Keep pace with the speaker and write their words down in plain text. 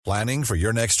Planning for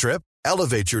your next trip?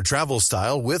 Elevate your travel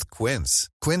style with Quince.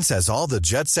 Quince has all the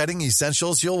jet-setting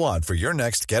essentials you'll want for your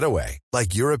next getaway,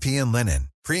 like European linen,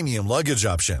 premium luggage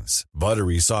options,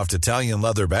 buttery soft Italian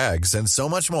leather bags, and so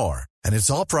much more. And it's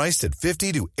all priced at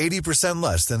 50 to 80%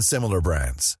 less than similar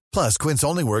brands. Plus, Quince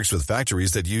only works with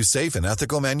factories that use safe and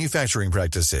ethical manufacturing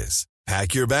practices.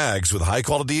 Pack your bags with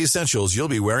high-quality essentials you'll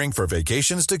be wearing for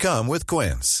vacations to come with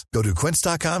Quince. Go to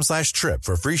quince.com/trip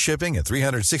for free shipping and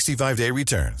 365-day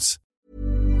returns.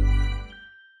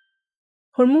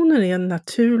 Hormoner är en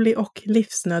naturlig och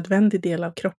livsnödvändig del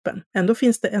av kroppen. Ändå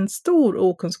finns det en stor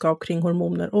okunskap kring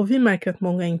hormoner och vi märker att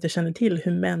många inte känner till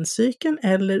hur menscykeln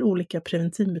eller olika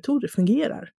preventivmetoder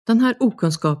fungerar. Den här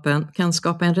okunskapen kan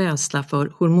skapa en rädsla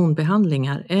för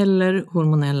hormonbehandlingar eller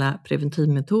hormonella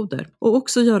preventivmetoder och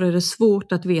också göra det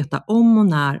svårt att veta om och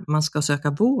när man ska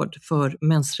söka vård för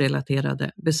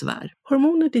mensrelaterade besvär.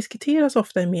 Hormoner diskuteras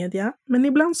ofta i media, men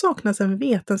ibland saknas en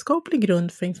vetenskaplig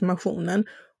grund för informationen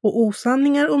och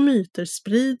osanningar och myter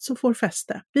sprids och får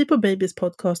fäste. Vi på Babys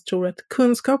podcast tror att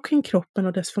kunskap kring kroppen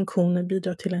och dess funktioner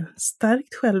bidrar till en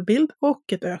stärkt självbild och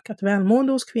ett ökat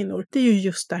välmående hos kvinnor. Det är ju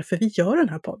just därför vi gör den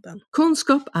här podden.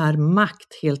 Kunskap är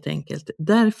makt helt enkelt.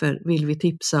 Därför vill vi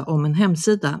tipsa om en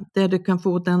hemsida där du kan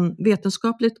få den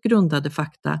vetenskapligt grundade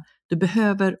fakta du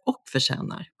behöver och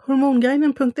förtjänar.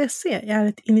 Hormonguiden.se är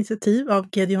ett initiativ av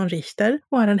Gedeon Richter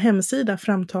och är en hemsida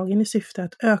framtagen i syfte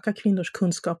att öka kvinnors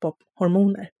kunskap om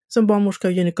hormoner. Som barnmorska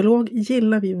och gynekolog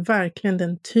gillar vi verkligen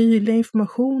den tydliga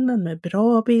informationen med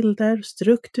bra bilder,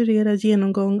 strukturerad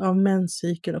genomgång av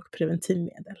menscykel och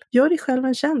preventivmedel. Gör dig själv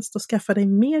en tjänst och skaffa dig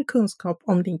mer kunskap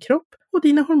om din kropp och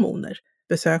dina hormoner.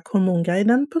 Besök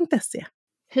hormonguiden.se.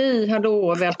 Hej,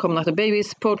 hallå, välkomna till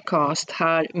Babys podcast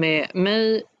här med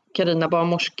mig, Carina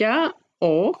barnmorska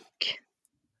och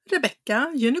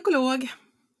Rebecka, gynekolog.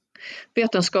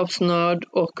 Vetenskapsnörd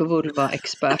och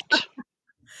vulva-expert.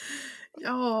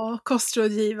 Ja,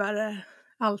 kostrådgivare,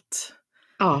 allt.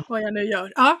 Ja. Vad jag nu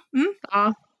gör. Ja,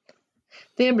 Ja,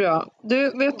 det är bra.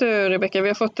 Vet du Rebecka, vi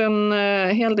har fått en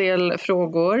hel del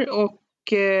frågor och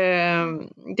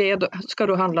det ska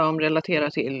då handla om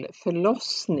relaterat till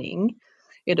förlossning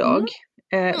idag.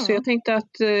 Så jag tänkte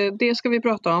att det ska vi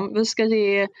prata om. Vi ska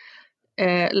ge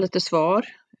lite svar.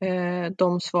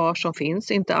 De svar som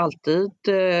finns, inte alltid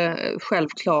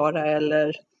självklara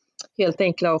eller helt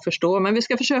enkla att förstå, men vi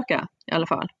ska försöka i alla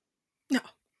fall. Ja.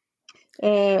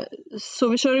 Så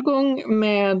vi kör igång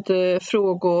med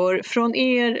frågor från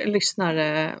er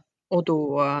lyssnare och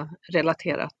då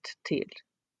relaterat till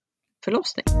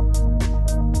förlossning.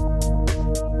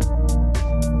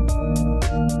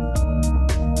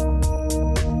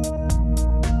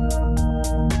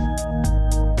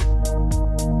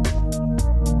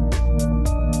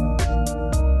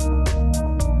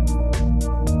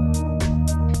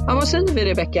 Ja, vad säger vi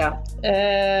Rebecka?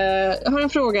 Jag har en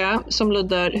fråga som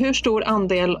lyder: hur stor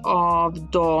andel av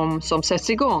de som sätts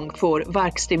igång får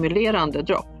värkstimulerande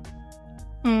dropp?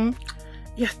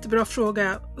 Jättebra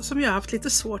fråga som jag har haft lite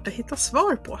svårt att hitta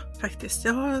svar på faktiskt.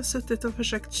 Jag har suttit och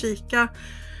försökt kika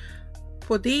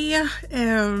på det.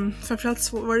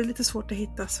 Framförallt var det lite svårt att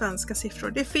hitta svenska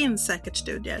siffror. Det finns säkert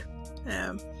studier.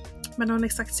 Men någon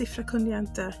exakt siffra kunde jag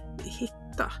inte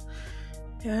hitta.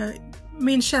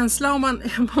 Min känsla om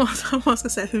man ska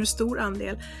säga hur stor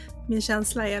andel, min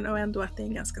känsla är nog ändå att det är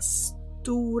en ganska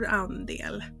stor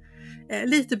andel.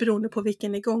 Lite beroende på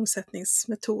vilken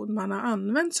igångsättningsmetod man har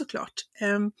använt såklart.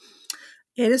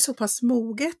 Är det så pass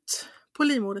moget på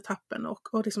livmodertappen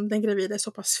och liksom den gravida är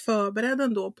så pass förberedd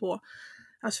ändå på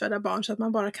att föda barn så att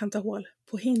man bara kan ta hål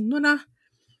på hinnorna,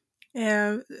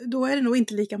 då är det nog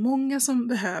inte lika många som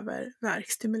behöver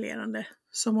värkstimulerande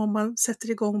som om man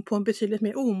sätter igång på en betydligt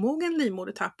mer omogen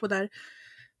livmodertapp och där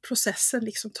processen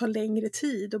liksom tar längre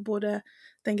tid och både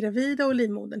den gravida och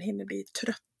livmodern hinner bli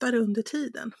tröttare under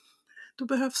tiden. Då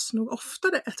behövs nog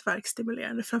oftare ett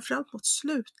värkstimulerande, framförallt mot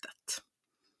slutet.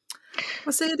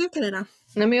 Vad säger du Carina?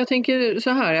 Nej, men jag tänker så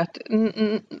här att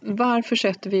varför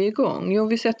sätter vi igång? Jo,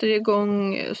 vi sätter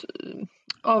igång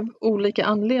av olika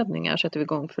anledningar sätter vi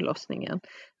igång förlossningen.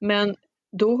 Men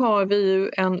då har vi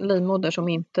ju en livmoder som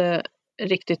inte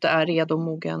riktigt är redo och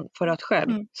mogen för att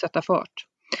själv sätta fart.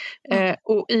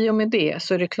 Och i och med det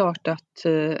så är det klart att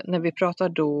när vi pratar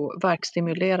då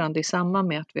värkstimulerande i samband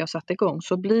med att vi har satt igång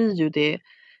så blir ju det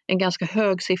en ganska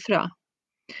hög siffra.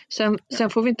 Sen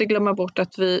får vi inte glömma bort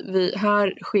att vi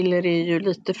här skiljer det ju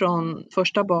lite från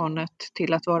första barnet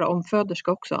till att vara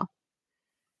omföderska också.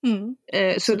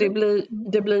 Så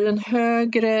det blir en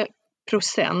högre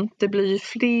procent, det blir ju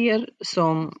fler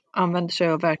som använder sig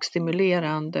av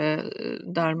värkstimulerande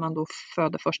där man då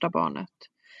föder första barnet.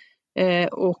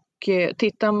 Och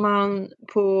tittar man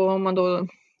på, om man då,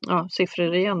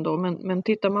 siffror igen då, men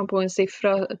tittar man på en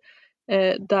siffra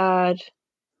där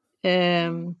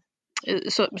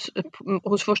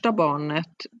hos första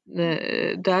barnet,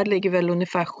 där ligger väl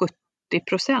ungefär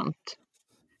 70%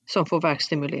 som får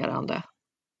värkstimulerande.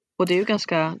 Och det är ju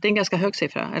det är en ganska hög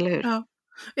siffra, eller hur? Ja.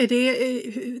 Är det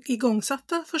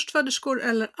igångsatta förstföderskor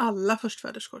eller alla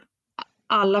förstföderskor?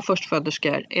 Alla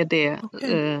förstföderskor är det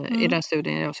i den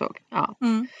studien jag såg. Ja.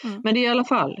 Men det är i alla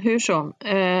fall, hur som,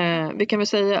 vi kan väl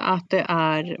säga att det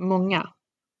är många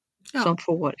som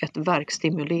får ett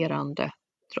värkstimulerande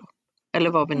dropp. Eller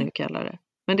vad vi nu kallar det.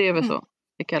 Men det är väl så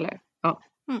vi kallar det. Ja.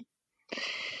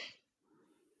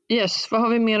 Yes, vad har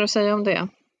vi mer att säga om det?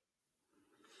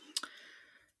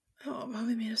 Ja, vad har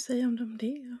vi mer att säga om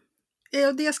det?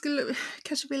 Ja, det jag skulle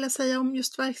kanske vilja säga om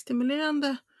just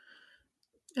värkstimulerande.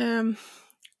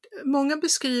 Många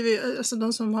beskriver, alltså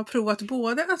de som har provat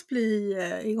både att bli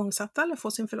igångsatta eller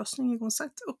få sin förlossning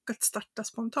igångsatt och att starta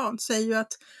spontant, säger ju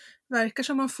att verkar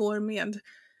som man får med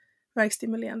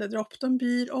värkstimulerande dropp, de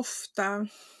blir ofta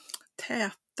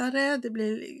tätare, det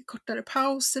blir kortare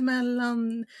paus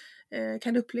emellan,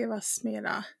 kan upplevas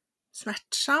mera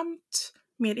smärtsamt,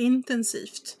 mer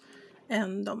intensivt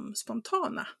än de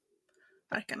spontana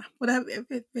verkarna. Och det här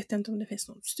vet jag inte om det finns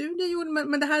någon studie gjord,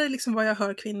 men det här är liksom vad jag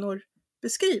hör kvinnor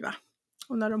beskriva.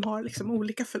 Och när de har liksom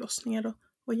olika förlossningar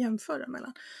att jämföra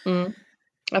mellan.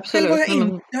 Absolut.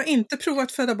 Jag har inte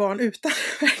provat föda barn utan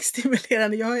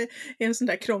värkstimulerande. Jag är en sån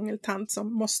där krångeltant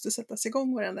som måste sättas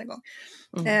igång varenda gång.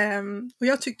 Och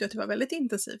jag tyckte att det var väldigt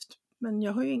intensivt. Men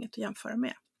jag har ju inget att jämföra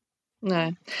med.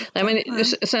 Nej, men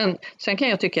sen kan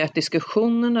jag tycka att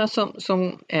diskussionerna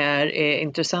som är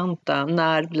intressanta,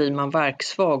 när blir man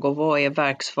värksvag och vad är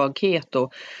värksvaghet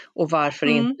och varför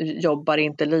jobbar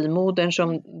inte livmodern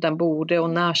som den borde och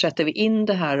när sätter vi in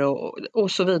det här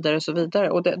och så vidare och så vidare.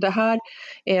 Och det här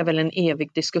är väl en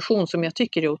evig diskussion som jag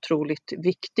tycker är otroligt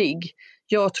viktig.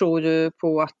 Jag tror ju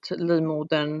på att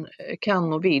livmodern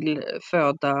kan och vill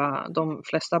föda de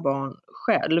flesta barn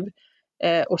själv.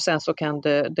 Och sen så kan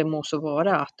det må så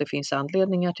vara att det finns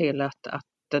anledningar till att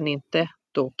den inte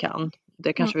då kan.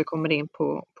 Det kanske vi kommer in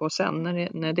på sen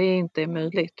när det inte är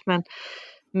möjligt.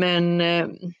 Men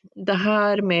det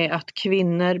här med att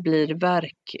kvinnor blir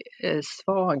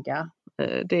värksvaga,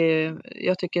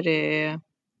 jag tycker det är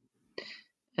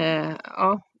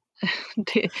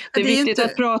det är viktigt inte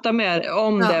att prata mer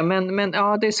om det, men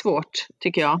ja, det är svårt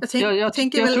tycker jag. Jag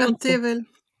tänker väl att det är väl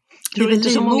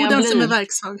livmodern som är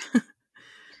verksvag.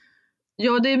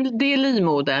 Ja, det är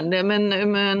livmodern,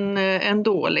 men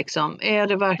ändå liksom. Är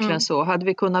det verkligen så? Hade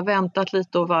vi kunnat vänta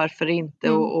lite och varför inte?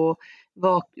 Och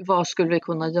vad skulle vi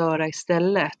kunna göra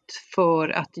istället för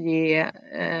att ge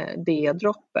det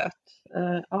droppet?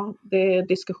 Ja, det är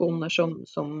diskussioner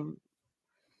som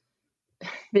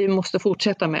vi måste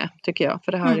fortsätta med, tycker jag.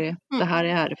 För det här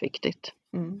är viktigt.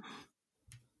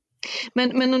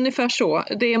 Men ungefär så,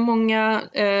 det är många,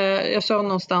 jag sa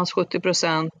någonstans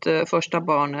 70% första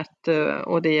barnet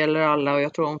och det gäller alla och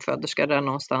jag tror omföderska där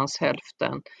någonstans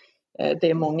hälften. Det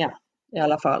är många i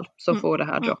alla fall som får det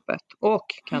här droppet och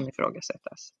kan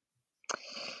ifrågasättas.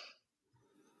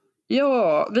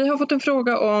 Ja, vi har fått en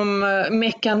fråga om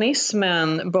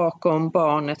mekanismen bakom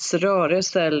barnets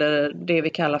rörelse eller det vi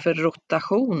kallar för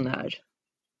rotationer.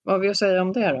 Vad vill jag säga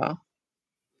om det då?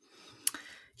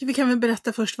 Vi kan väl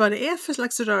berätta först vad det är för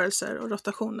slags rörelser och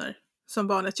rotationer som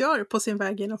barnet gör på sin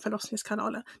väg genom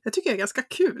förlossningskanalen. Det tycker jag är ganska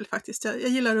kul faktiskt. Jag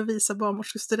gillar att visa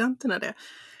barnmorskestudenterna det.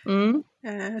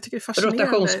 Jag tycker det är fascinerande.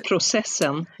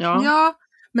 Rotationsprocessen. Ja,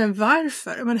 men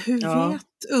varför? Men hur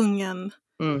vet ungen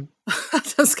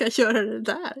att den ska göra det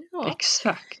där? Ja.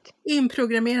 Exakt.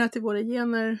 Inprogrammerat i våra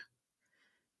gener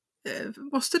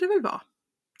måste det väl vara,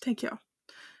 tänker jag.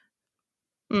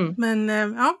 Men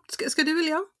ska du eller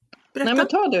jag? Berätta. Nej,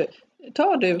 men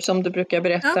ta du som du brukar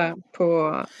berätta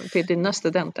till dina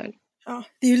studenter. Ja,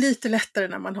 det är ju lite lättare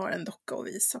när man har en docka att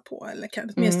visa på. Eller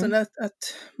kan åtminstone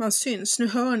att man syns. Nu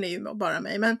hör ni ju bara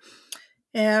mig. Men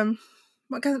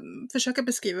man kan försöka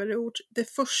beskriva det ord. Det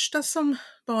första som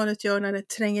barnet gör när det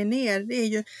tränger ner, det är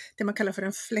ju det man kallar för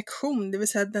en flexion. Det vill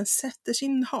säga att den sätter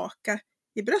sin haka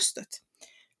i bröstet.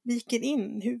 Viker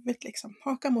in huvudet liksom.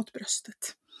 Haka mot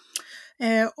bröstet.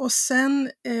 Och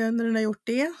sen när den har gjort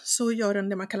det så gör den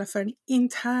det man kallar för en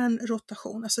intern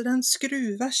rotation. Alltså den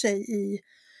skruvar sig i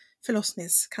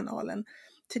förlossningskanalen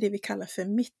till det vi kallar för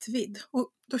mittvidd. Och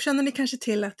då känner ni kanske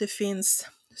till att det finns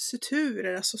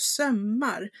suturer, alltså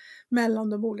sömmar mellan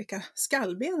de olika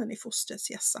skallbenen i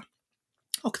fostrets hjässa.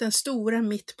 Och den stora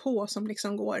mitt på som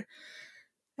liksom går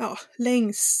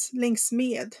längs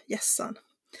med hjässan.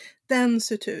 Den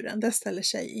suturen, den ställer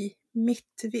sig i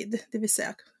mittvidd, det vill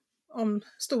säga om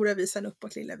stora visan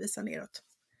uppåt, lilla visan neråt.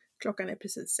 Klockan är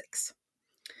precis 6.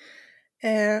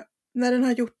 När den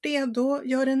har gjort det, då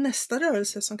gör den nästa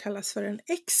rörelse som kallas för en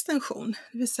extension.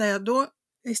 Det vill säga då,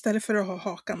 istället för att ha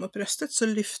hakan mot bröstet, så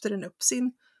lyfter den upp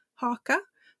sin haka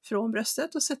från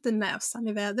bröstet och sätter näsan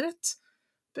i vädret.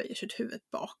 Böjer sitt huvud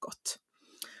bakåt.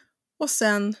 Och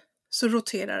sen så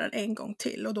roterar den en gång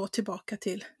till och då tillbaka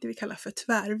till det vi kallar för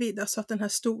tvärvidd. Alltså att den här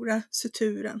stora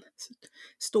suturen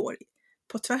står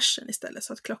på tvärsen istället,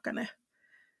 så att klockan är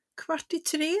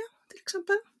 2:45 till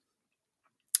exempel.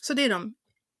 Så det är de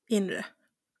inre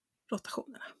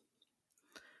rotationerna.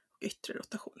 Och yttre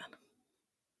rotationen.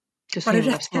 Var det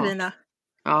rätt, Carina?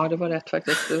 Ja, det var rätt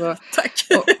faktiskt. Det var... Tack,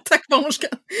 tack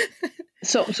barnskan.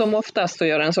 Som oftast så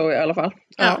gör den så i alla fall.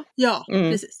 Ja,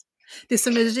 precis. Det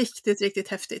som är riktigt, riktigt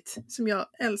häftigt, som jag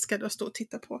älskade att stå och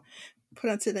titta på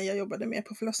den tiden jag jobbade med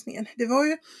på förlossningen, det var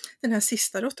ju den här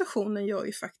sista rotationen gör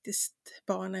ju faktiskt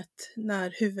barnet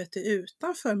när huvudet är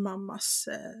utanför mammas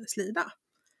slida.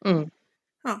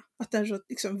 Ja, att den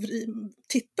liksom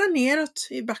tittar neråt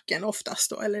i backen oftast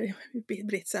då, eller i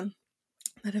britsen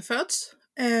när den föds,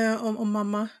 om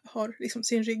mamma har liksom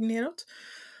sin rygg neråt.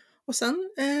 Och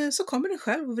sen så kommer den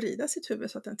själv att vrida sitt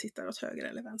huvud så att den tittar åt höger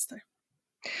eller vänster.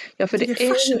 Ja, för det är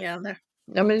fascinerande.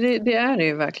 Ja, men det är det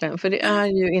ju verkligen, för det är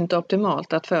ju inte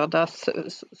optimalt att födas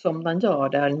som den gör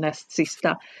där näst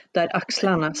sista, där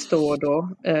axlarna står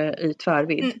då i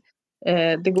tvärvidd.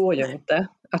 Det går ju inte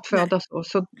att födas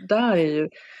så där är ju,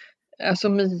 alltså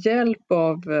med hjälp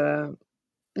av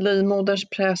livmoderns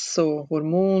press och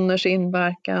hormoners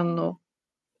inverkan och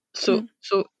så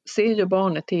ser ju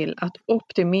barnet till att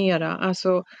optimera,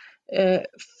 alltså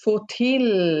få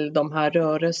till de här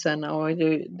rörelserna, och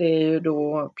det är ju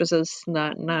då precis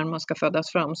när man ska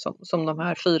födas fram som de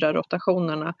här 4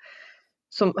 rotationerna,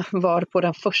 som var på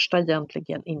den första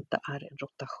egentligen inte är en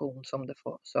rotation som det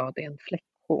sa, det är en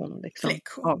flexion liksom,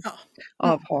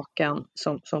 av hakan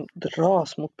som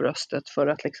dras mot bröstet för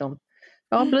att liksom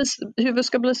huvudet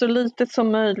ska bli så litet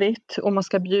som möjligt, och man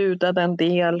ska bjuda den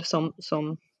del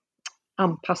som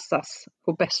anpassas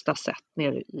på bästa sätt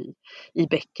nere i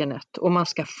bäckenet, och man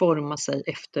ska forma sig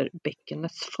efter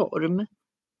bäckenets form.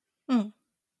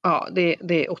 Ja,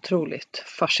 det är otroligt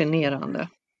fascinerande.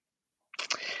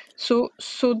 Så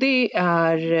det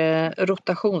är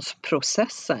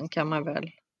rotationsprocessen, kan man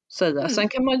väl säga. Sen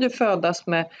kan man ju födas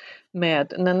med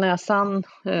när näsan,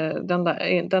 den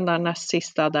där näst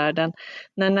sista där,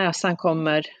 när näsan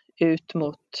kommer ut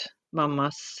mot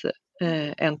mammas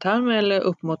ändtarm eller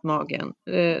upp mot magen.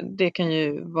 Det kan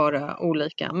ju vara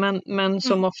olika, men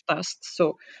som oftast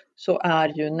så är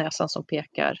ju näsan som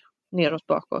pekar neråt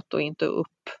bakåt och inte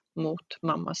upp mot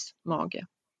mammas mage.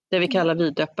 Det vi kallar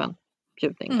vidöppen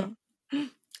bjudning då.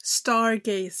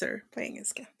 Stargazer på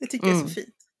engelska. Det tycker jag är så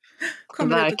fint.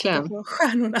 Kommer verkligen ut och titta på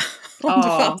stjärnorna om det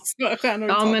fanns några stjärnor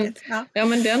i taket. Ja,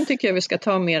 men den tycker jag vi ska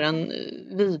ta mer än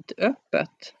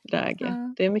vidöppet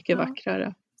läge. Det är mycket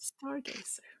vackrare.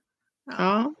 Stargazer.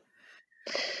 Ja.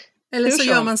 Eller så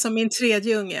gör man som min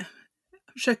 3:e unge.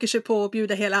 Försöker sig på att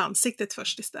bjuda hela ansiktet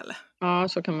först istället. Ja,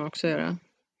 så kan man också göra.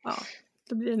 Ja,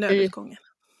 då blir det nödutgången.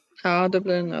 Ja, då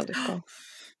blir det nödutgång.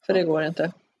 För det går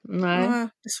inte. Nej. Ja,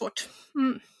 det är svårt.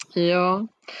 Ja.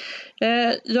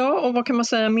 Och vad kan man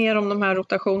säga mer om de här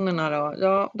rotationerna då?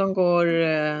 Ja, de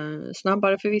går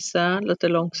snabbare för vissa, lite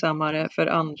långsammare för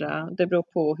andra. Det beror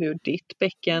på hur ditt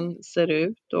bäcken ser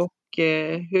ut och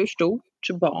hur stort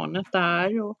barnet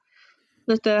är och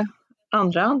lite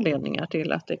andra anledningar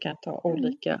till att det kan ta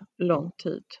olika lång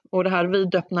tid. Och det här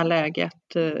vidöppna läget,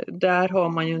 där har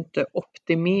man ju inte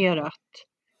optimerat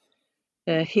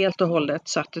helt och hållet,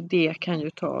 så att det kan ju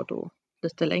ta då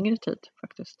lite längre tid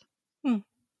faktiskt.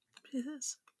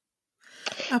 Precis.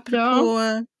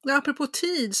 Apropå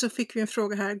tid så fick vi en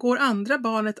fråga här. Går andra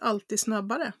barnet alltid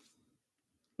snabbare?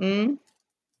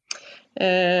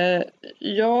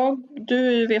 Du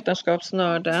är ju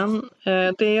vetenskapsnörden.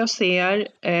 Det jag ser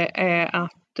är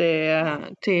att det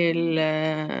till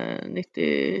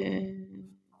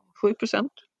 97%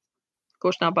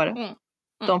 går snabbare.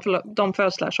 De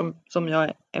födslar som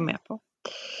jag är med på.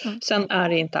 Sen är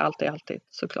det inte alltid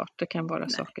såklart. Det kan vara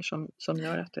saker som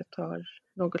gör att det tar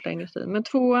något längre tid. Men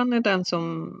 2:an är den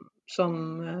som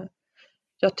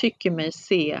jag tycker mig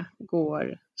se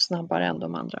går snabbare än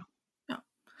de andra. Ja.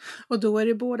 Och då är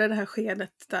det både det här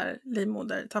skedet där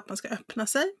livmodertappen ska öppna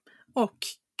sig och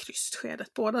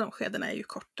krystskedet. Båda de skedena är ju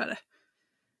kortare.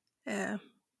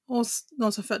 Och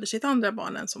de som födde sitt andra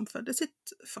barn än som födde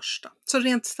sitt första. Så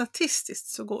rent statistiskt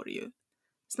så går det ju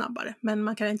snabbare. Men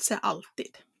man kan inte säga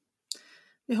alltid.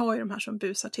 Vi har ju de här som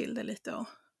busar till det lite och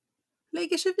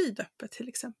lägger sig vidöppet till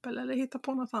exempel eller hittar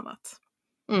på något annat.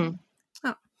 Mm.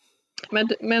 Ja.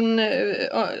 Men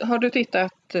har du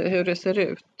tittat hur det ser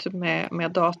ut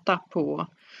med data på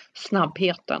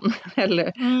snabbheten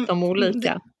eller de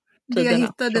olika Det jag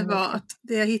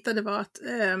tiderna? hittade var att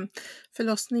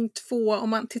förlossning 2, om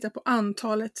man tittar på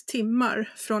antalet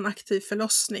timmar från aktiv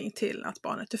förlossning till att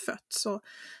barnet är fött, så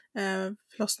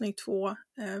förlossning 2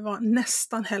 var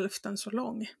nästan hälften så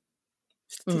lång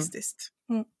statistiskt.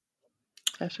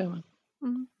 Där ser man.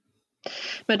 Mm.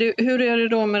 Men du, hur är det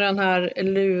då med den här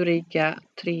luriga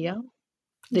 3?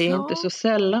 Det är inte så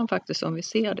sällan faktiskt som vi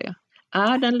ser det.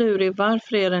 Är den lurig?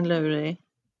 Varför är den lurig?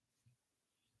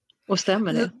 Och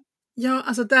stämmer det? Ja,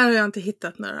 alltså där har jag inte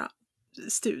hittat några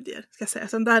studier, ska jag säga.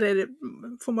 Så där är det,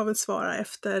 får man väl svara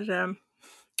efter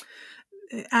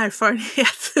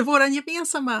erfarenhet, våran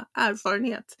gemensamma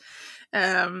erfarenhet.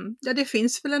 Ja, det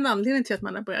finns väl en anledning till att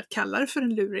man har börjat kalla det för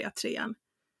den luriga 3:an.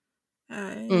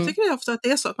 Jag tycker det är ofta att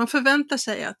det är så att man förväntar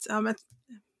sig att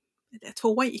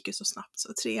 2:an gick ju så snabbt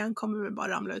så 3:an kommer väl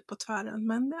bara ramla ut på tvären,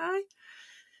 men nej.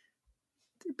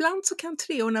 Ibland så kan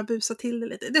 3:orna busa till det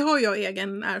lite. Det har jag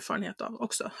egen erfarenhet av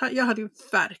också. Jag hade ju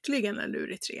verkligen en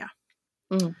lurig 3:a.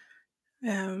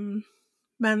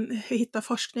 Men hitta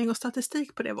forskning och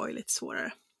statistik på det var ju lite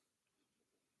svårare.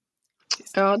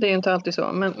 Ja, det är inte alltid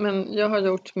så. Men jag har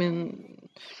gjort min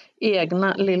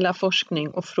egna lilla forskning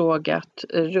och frågat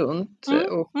runt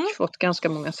och fått ganska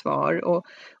många svar.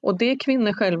 Och det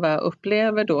kvinnor själva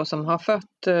upplever då som har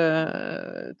fött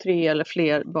 3 eller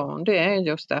fler barn, det är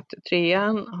just att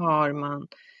 3:an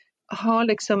har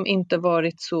liksom inte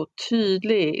varit så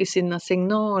tydlig i sina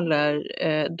signaler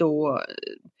då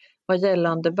vad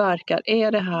gällande verkar.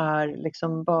 Är det här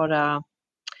liksom bara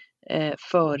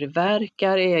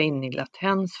förverkar, är jag inne i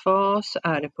latensfas,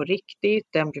 är det på riktigt,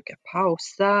 den brukar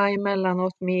pausa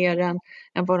emellanåt mer än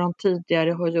vad de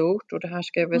tidigare har gjort, och det här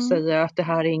ska jag väl säga att det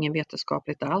här är ingen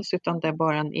vetenskapligt alls, utan det är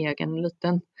bara en egen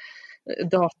liten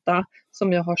data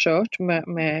som jag har kört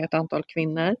med ett antal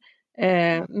kvinnor,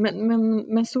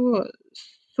 men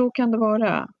så kan det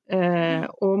vara,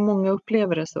 och många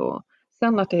upplever det så.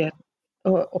 Sen att det är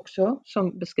också,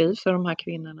 som beskrivs av de här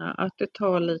kvinnorna, att det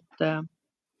tar lite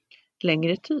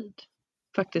längre tid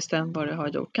faktiskt än vad det har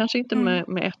gjort. Kanske inte med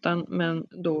 1:an, men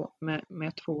då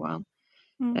med 2:an.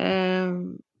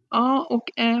 Ja,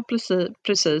 och är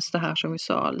precis det här som vi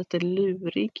sa, lite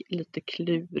lurig, lite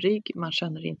klurig. Man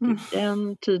känner inte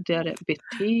igen tidigare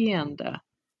beteende.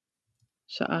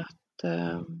 Så att,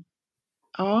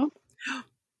 ja,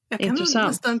 jag kan intressant.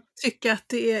 nästan tycka att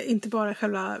det är inte bara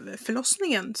själva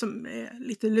förlossningen som är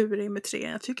lite lurig med 3.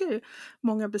 Jag tycker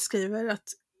många beskriver att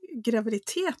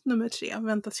graviditet nummer 3,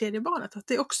 vänta tredje barnet, att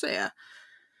det också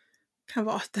kan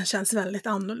vara att den känns väldigt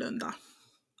annorlunda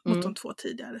mot de 2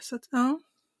 tidigare. Så att, ja.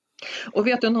 Och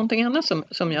vet du någonting annat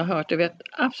som jag har hört, jag vet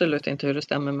absolut inte hur det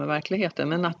stämmer med verkligheten,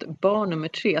 men att barn nummer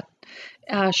 3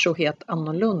 är så helt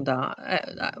annorlunda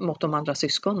mot de andra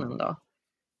syskonen då.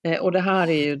 Och det här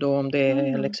är ju då om det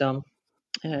är liksom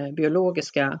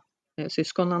biologiska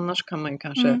syskon, annars kan man ju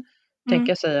kanske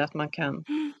tänka sig att man kan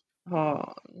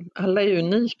alla är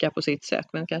unika på sitt sätt,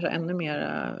 men kanske ännu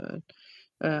mer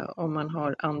om man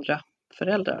har andra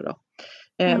föräldrar då.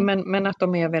 Men att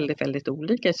de är väldigt, väldigt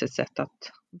olika i sitt sätt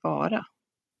att vara.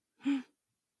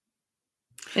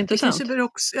 Intressant.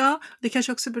 Det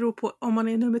kanske också beror på om man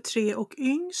är nummer 3 och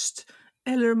yngst,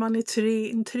 eller om man är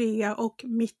en 3 och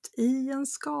mitt i en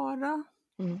skara.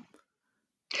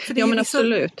 För ja, men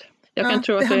absolut. Jag kan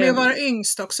tro att det här med att vara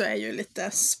yngst också är ju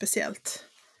lite speciellt.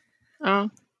 Ja,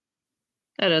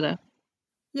 är det?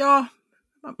 Ja,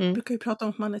 man brukar ju prata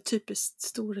om att man är typiskt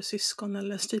stora syskon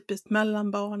eller typiskt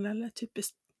mellanbarn eller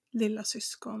typiskt lilla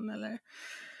syskon eller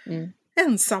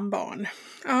ensambarn.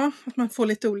 Ja, att man får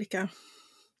lite olika, vad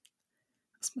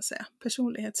ska man säga,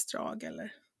 personlighetsdrag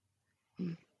eller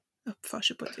uppför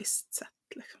sig på ett visst sätt.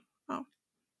 Liksom.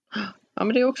 Ja,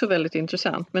 men det är också väldigt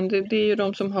intressant. Men det är ju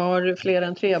de som har fler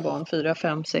än 3 barn, 4,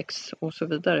 5, 6 och så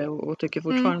vidare, och tycker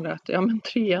fortfarande att ja, men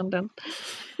 3:an,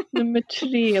 nummer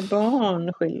 3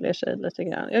 barn skiljer sig lite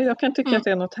grann. Jag kan tycka att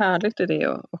det är något härligt i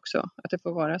det också, att det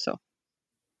får vara så.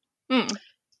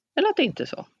 Eller att det inte är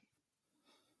så.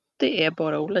 Det är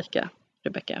bara olika,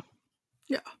 Rebecka.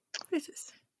 Ja,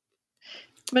 precis.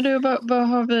 Men du, vad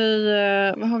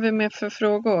har vi med för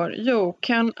frågor? Jo,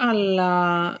 kan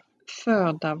alla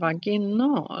föda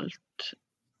vaginalt?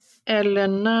 Eller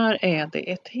när är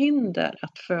det ett hinder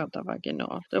att föda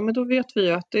vaginalt? Ja, men då vet vi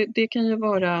ju att det kan ju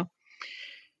vara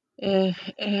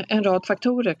en rad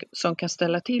faktorer som kan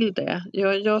ställa till det.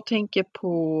 Jag tänker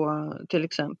på till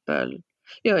exempel,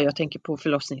 jag tänker på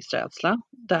förlossningsrädsla.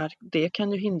 Där det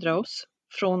kan ju hindra oss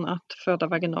från att föda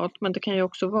vaginalt, men det kan ju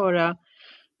också vara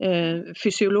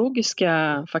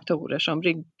fysiologiska faktorer som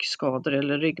ryggskador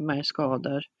eller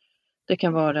ryggmärgsskador. Det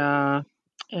kan vara,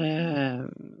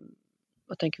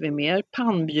 vad tänker vi mer?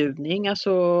 Pannbjudning,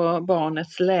 alltså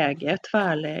barnets läge,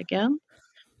 tvärlägen.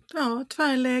 Ja,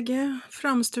 tvärläge,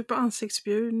 framstupa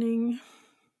ansiktsbjudning.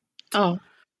 Ja.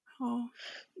 Ja.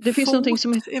 Det finns någonting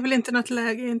som är väl inte något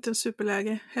läge, inte en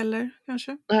superläge heller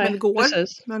kanske. Nej, men går.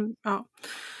 Precis. Men, ja.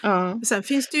 Ja. Sen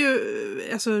finns det ju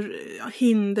alltså,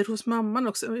 hinder hos mamman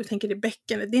också. Jag tänker i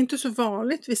bäckenet. Det är inte så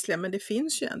vanligt visserligen, men det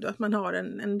finns ju ändå att man har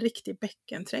en riktig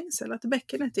bäckenträngsel. Att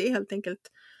bäckenet är helt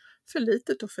enkelt för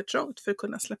litet och för trångt för att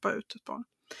kunna släppa ut ett barn.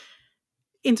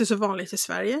 Inte så vanligt i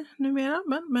Sverige numera,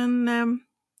 men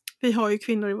vi har ju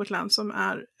kvinnor i vårt land som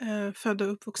är födda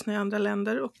och uppvuxna i andra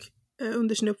länder och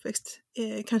under sin uppväxt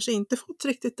kanske inte fått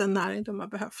riktigt den näring de har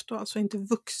behövt och alltså inte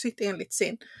vuxit enligt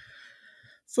sin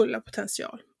fulla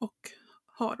potential och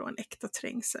har då en äkta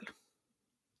trängsel.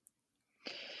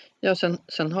 Ja,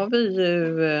 sen har vi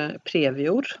ju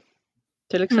previor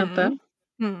till exempel.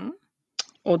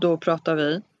 Och då pratar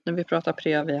vi, när vi pratar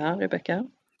previa, Rebecka?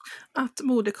 Att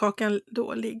moderkakan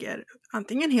då ligger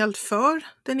antingen helt för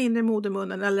den inre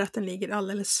modermunnen eller att den ligger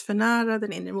alldeles för nära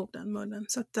den inre modermunnen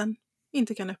så att den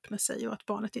inte kan öppna sig och att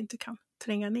barnet inte kan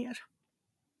tränga ner.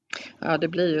 Ja, det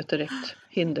blir ju ett direkt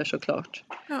hinder såklart.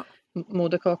 Ja.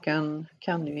 Moderkakan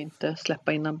kan ju inte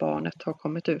släppa innan barnet har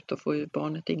kommit ut och får ju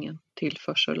barnet ingen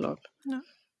tillförsel av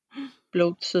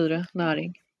blod, syre,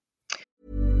 näring.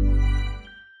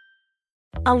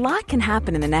 A lot can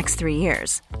happen in the next 3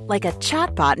 years. Like a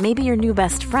chatbot may be your new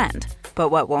best friend.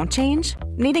 But what won't change?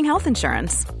 Needing health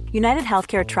insurance. United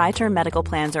Healthcare Tri-Term Medical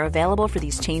Plans are available for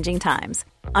these changing times.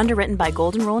 Underwritten by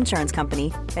Golden Rule Insurance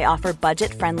Company, they offer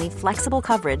budget-friendly, flexible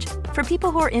coverage for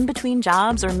people who are in between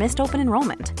jobs or missed open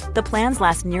enrollment. The plans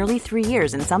last nearly 3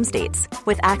 years in some states,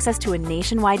 with access to a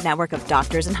nationwide network of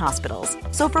doctors and hospitals.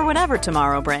 So for whatever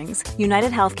tomorrow brings,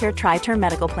 United Healthcare Tri-Term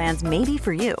Medical Plans may be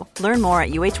for you. Learn more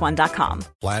at uh1.com.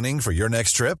 Planning for your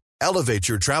next trip? Elevate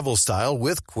your travel style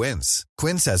with Quince.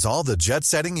 Quince has all the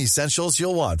jet-setting essentials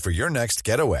you'll want for your next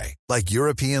getaway, like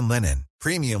European linen,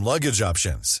 premium luggage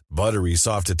options, buttery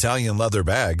soft Italian leather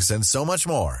bags, and so much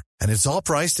more. And it's all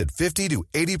priced at 50 to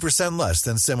 80% less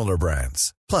than similar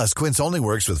brands. Plus, Quince only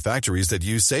works with factories that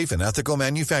use safe and ethical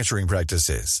manufacturing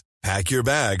practices. Pack your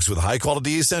bags with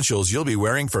high-quality essentials you'll be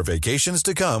wearing for vacations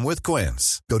to come with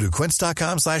Quince. Go to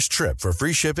quince.com/trip for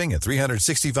free shipping and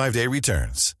 365-day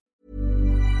returns.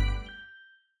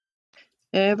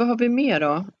 Vad har vi mer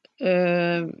då?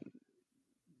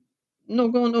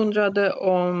 Någon undrade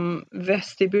om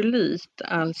vestibulit,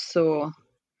 alltså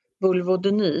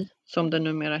vulvodyni som det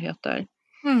numera heter.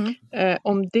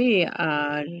 Om det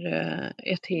är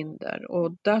ett hinder.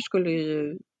 Och där skulle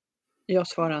ju jag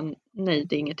svara nej,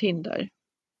 det är inget hinder.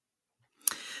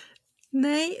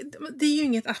 Nej, det är ju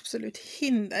inget absolut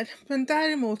hinder. Men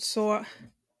däremot så,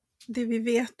 det vi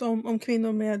vet om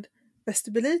kvinnor med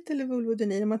vestibulit eller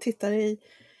vulvodyni, när man tittar i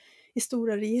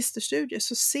stora registerstudier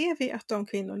så ser vi att de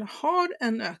kvinnorna har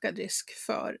en ökad risk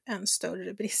för en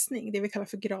större bristning, det vi kallar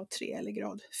för grad 3 eller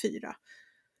grad 4.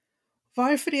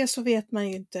 Varför det är så vet man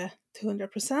ju inte till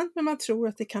 100%, men man tror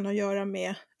att det kan ha att göra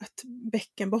med att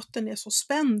bäckenbotten är så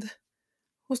spänd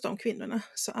hos de kvinnorna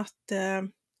så att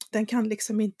den kan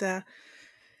liksom inte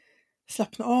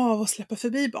slappna av och släppa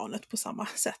förbi barnet på samma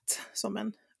sätt som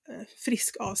en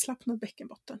frisk avslappnad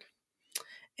bäckenbotten.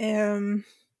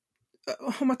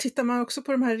 Om man tittar också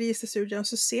på de här registerstudierna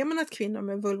så ser man att kvinnor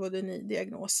med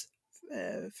vulvodyni-diagnos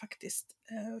faktiskt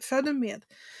föder med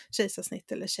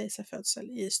kejsarsnitt eller kejsarfödsel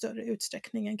i större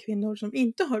utsträckning än kvinnor som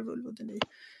inte har vulvodyni.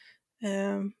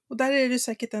 Och där är det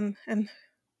säkert en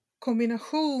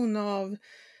kombination av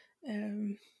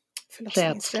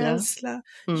förlossningsrädsla.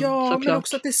 Ja, såklart. Men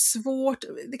också att det är svårt.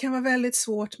 Det kan vara väldigt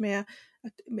svårt med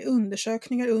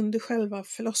undersökningar under själva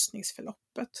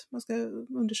förlossningsförloppet. Man ska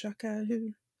undersöka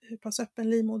hur pass öppen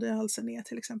livmoderhalsen är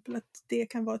till exempel. Att det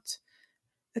kan vara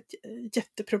ett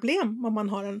jätteproblem om man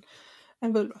har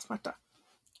en vulvasmärta.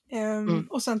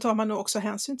 Och sen tar man nog också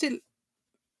hänsyn till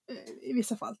i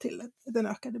vissa fall till den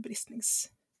ökade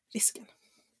bristningsrisken.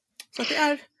 Så att det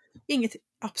är inget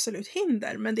absolut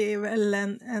hinder, men det är väl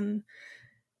en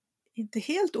inte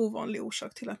helt ovanlig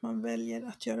orsak till att man väljer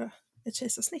att göra ett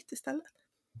kejsarsnitt istället.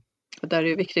 Där är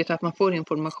det viktigt att man får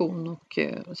information och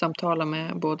samtala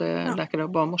med både läkare och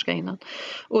barnmorska innan.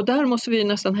 Och där måste vi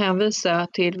nästan hänvisa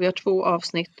till, vi har 2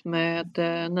 avsnitt med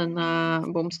Nina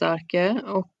Bomstarke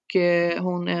och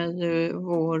hon är ju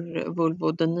vår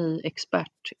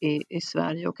vulvodyni-expert i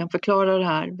Sverige och kan förklara det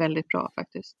här väldigt bra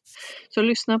faktiskt. Så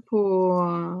lyssna på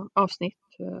avsnitt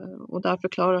och där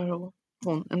förklarar hon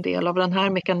hon en del av den här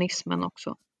mekanismen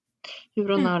också.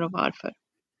 Hur och när och varför.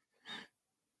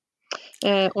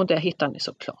 Och det hittar ni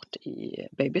såklart i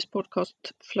Babys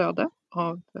podcastflöde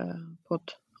av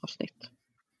poddavsnitt.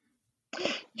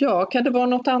 Ja, kan det vara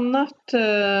något annat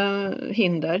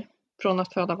hinder från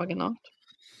att föda vaginalt?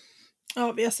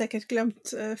 Ja, vi har säkert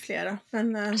glömt flera.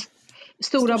 Men,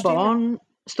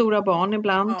 Stora barn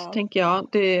ibland, Ja. tänker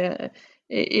jag.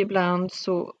 Ibland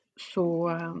så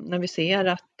när vi ser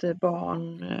att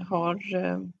barn har,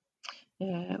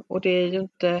 och det är ju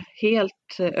inte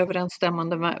helt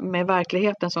överensstämmande med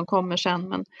verkligheten som kommer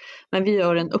sen, men vi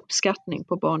gör en uppskattning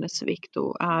på barnets vikt,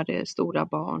 och är det stora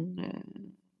barn,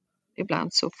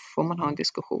 ibland så får man ha en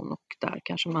diskussion, och där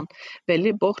kanske man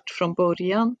väljer bort från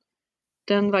början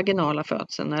den vaginala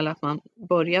födseln, eller att man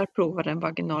börjar prova den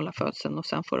vaginala födseln och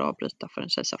sen får avbryta för en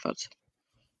kejsarfödsel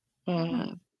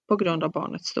på grund av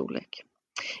barnets storlek.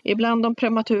 Ibland de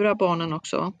prematura barnen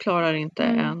också klarar inte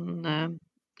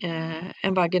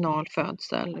en vaginal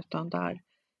födsel, utan där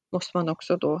måste man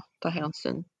också då ta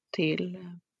hänsyn till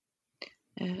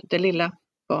det lilla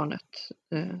barnet,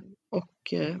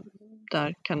 och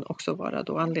där kan också vara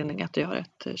då anledning att göra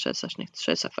ett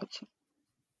kejsarfödsel.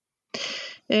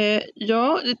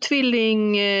 Ja,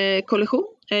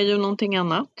 tvillingkollision är ju någonting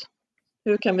annat.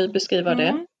 Hur kan vi beskriva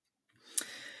det?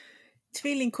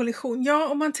 Tvillingkollision.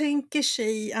 Ja, om man tänker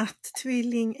sig att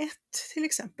tvilling 1 till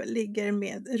exempel ligger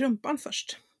med rumpan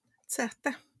först, ett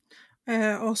säte.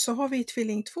 Och så har vi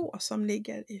tvilling 2 som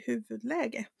ligger i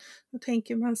huvudläge. Då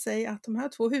tänker man sig att de här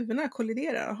två huvudena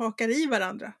kolliderar och hakar i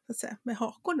varandra, så att säga, med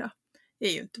hakorna. Det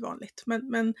är ju inte vanligt,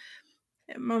 men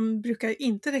man brukar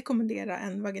inte rekommendera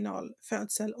en vaginal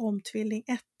födsel om tvilling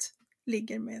 1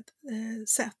 ligger med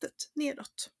sätet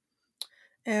nedåt.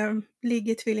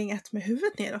 Ligger tvilling 1 med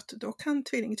huvudet nedåt, då kan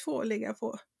tvilling 2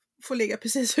 få ligga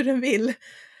precis hur den vill.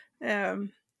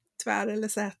 Tvär eller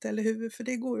säte eller huvud, för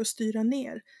det går att styra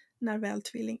ner när väl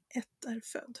tvilling 1 är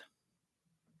född.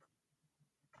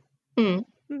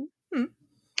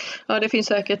 Ja, det finns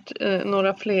säkert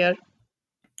några fler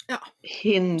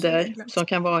hinder som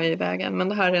kan vara i vägen, men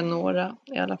det här är några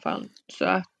i alla fall. Så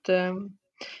att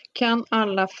kan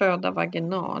alla föda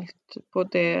vaginalt?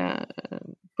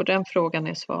 På den frågan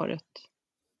är svaret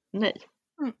nej.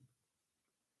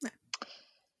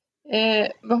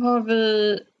 Vad har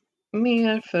vi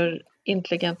mer för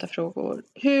intelligenta frågor?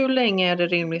 Hur länge är det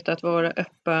rimligt att vara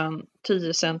öppen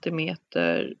 10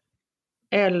 centimeter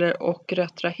och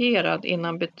retraherad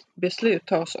innan beslut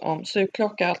tas om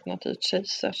sugklocka alternativt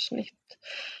kejsarsnitt?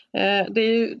 Det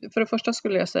är ju, för det första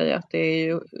skulle jag säga att det är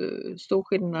ju stor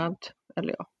skillnad,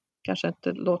 eller ja, kanske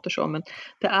inte låter så, men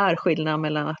det är skillnad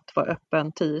mellan att vara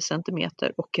öppen 10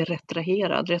 centimeter och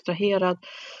retraherad. Retraherad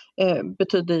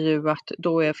betyder ju att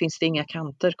då finns det inga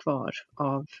kanter kvar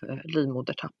av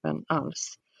livmodertappen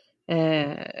alls.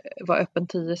 Vara öppen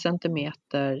 10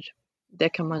 centimeter, det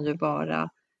kan man ju vara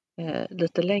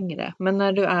lite längre. Men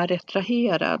när du är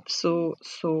retraherad så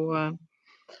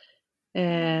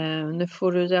nu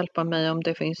får du hjälpa mig om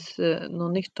det finns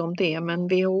något nytt om det, men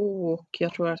WHO och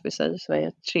jag tror att vi säger i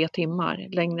Sverige 3 timmar.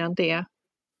 Längre än det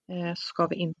ska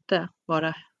vi inte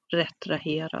vara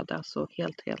retraherade, alltså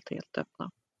helt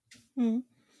öppna.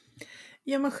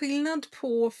 Gör man skillnad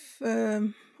på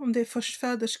om det är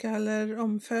förstföderska eller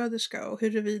omföderska och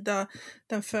huruvida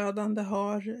den födande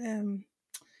har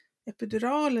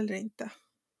epidural eller inte?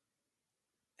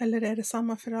 Eller är det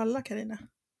samma för alla, Carina?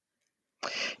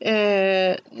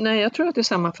 Nej, jag tror att det är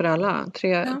samma för alla.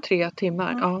 3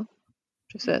 timmar, ja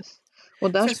precis.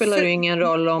 Och där spelar det ju ingen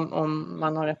roll om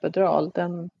man har epidural.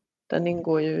 Den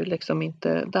ingår ju liksom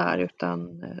inte där,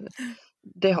 utan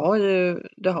det har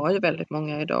ju väldigt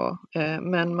många idag.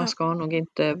 Men man ska nog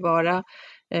inte vara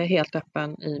helt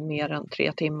öppen i mer än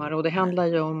 3 timmar. Och det handlar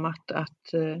ju om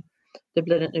att det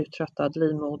blir en uttröttad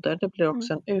livmoder. Det blir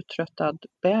också en uttröttad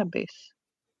bebis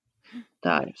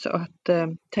där. Så att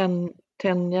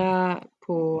tänja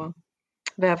på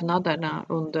vävnaderna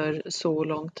under så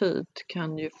lång tid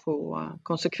kan ju få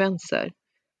konsekvenser.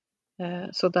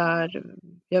 Så där,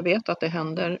 jag vet att det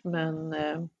händer, men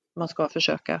man ska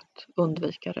försöka att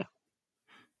undvika det.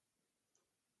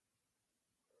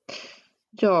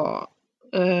 Ja,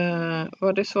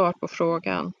 var det svar på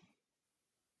frågan?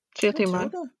 3 timmar?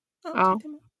 Ja, 3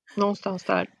 timmar. Någonstans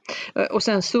där. Och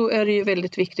sen så är det ju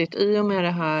väldigt viktigt i och med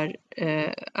det här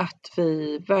att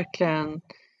vi verkligen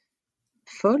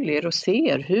följer och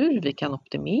ser hur vi kan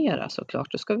optimera,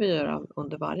 såklart. Det ska vi göra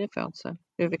under varje födsel.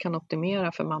 Hur vi kan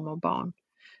optimera för mamma och barn.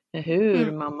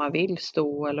 Hur mamma vill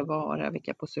stå eller vara,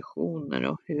 vilka positioner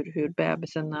och hur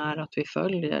bebisen är, att vi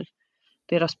följer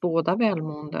deras båda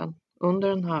välmåenden under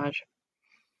den här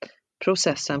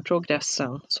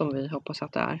progressen som vi hoppas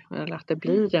att det är. Eller att det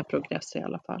blir en progress i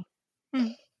alla fall.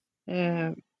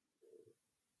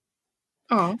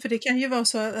 Ja. För det kan ju vara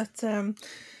så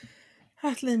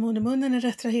att livmodermunnen är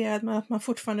retraherad men att man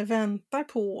fortfarande väntar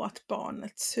på att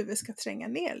barnets huvud ska tränga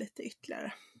ner lite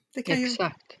ytterligare. Det kan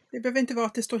Exakt. Det behöver inte vara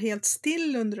att det står helt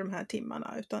still under de här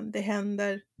timmarna utan det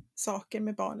händer saker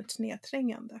med barnets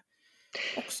nedträngande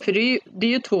också. För det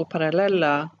är ju två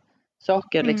parallella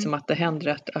saker, liksom att det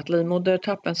händer att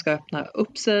livmodertappen ska öppna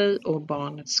upp sig och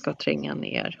barnet ska tränga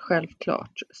ner,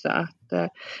 självklart. Så att,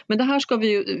 men det här ska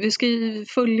vi ska ju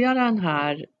följa den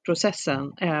här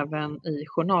processen även i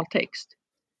journaltext.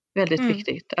 Väldigt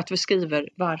viktigt att vi skriver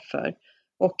varför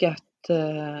och att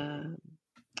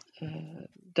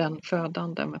den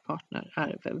födande med partner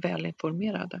är väl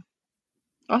informerade.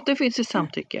 Och att det finns ett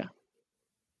samtycke.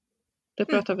 Det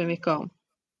pratar vi mycket om.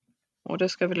 Och det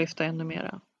ska vi lyfta ännu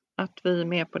mera. Att vi är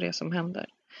med på det som händer.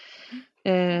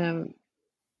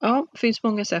 Ja, det finns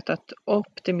många sätt att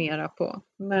optimera på.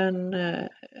 Men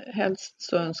helst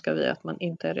så önskar vi att man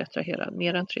inte är retraherad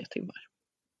mer än 3 timmar.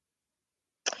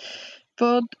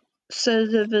 Vad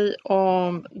säger vi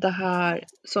om det här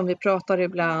som vi pratar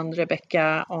ibland,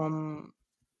 Rebecka, om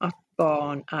att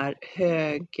barn är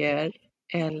höger-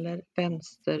 eller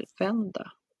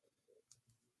vänstervända?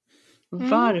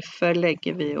 Varför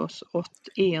lägger vi oss åt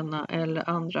ena eller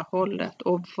andra hållet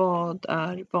och vad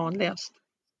är vanligast?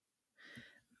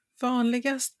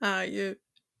 Vanligast är ju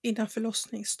innan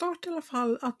förlossningsstart i alla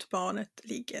fall att barnet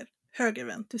ligger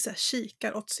högervänt, det vill säga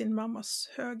kikar åt sin mammas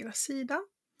högra sida.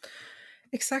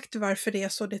 Exakt varför det är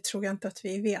så, det tror jag inte att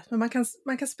vi vet. Men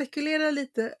man kan spekulera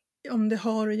lite om det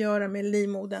har att göra med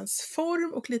livmoderns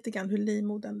form och lite grann hur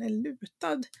livmodern är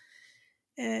lutad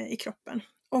i kroppen.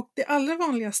 Och det allra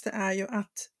vanligaste är ju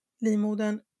att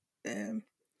livmodern,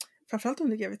 framförallt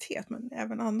under graviditet men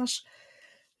även annars,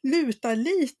 lutar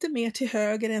lite mer till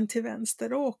höger än till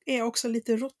vänster och är också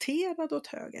lite roterad åt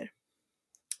höger.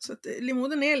 Så att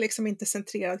livmodern är liksom inte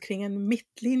centrerad kring en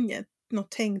mittlinje, någon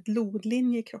tänkt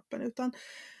lodlinje i kroppen, utan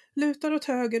lutar åt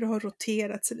höger och har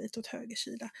roterat sig lite åt höger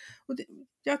sida. Och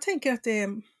jag tänker att det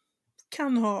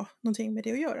kan ha någonting med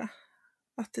det att göra.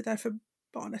 Att det är därför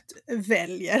barnet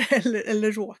väljer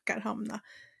eller råkar hamna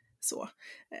så.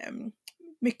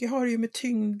 Mycket har ju med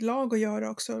tyngdlag att göra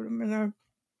också.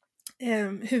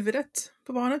 Huvudet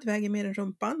på barnet väger mer än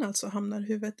rumpan, alltså hamnar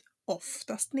huvudet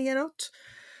oftast neråt.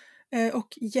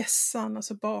 Och hjässan,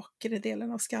 alltså bakre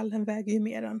delen av skallen, väger ju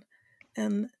mer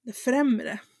än det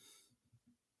främre.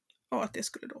 Och att det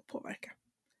skulle då påverka.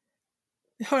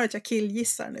 Jag hör att jag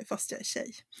killgissar nu fast jag är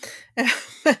tjej.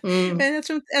 Men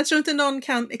jag tror inte någon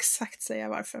kan exakt säga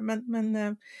varför.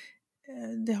 Men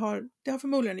det har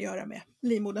förmodligen att göra med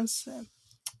livmoderns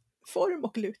form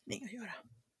och lutning att göra.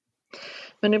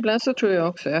 Men ibland så tror jag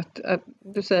också att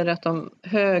du säger att de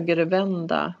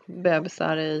högervända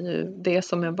bebisar är ju det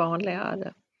som är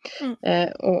vanligare.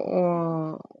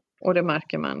 Och det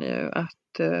märker man ju att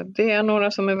det är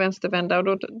några som är vänstervända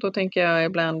och då tänker jag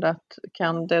ibland att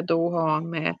kan det då ha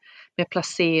med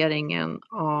placeringen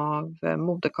av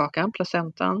moderkakan,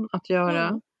 placentan, att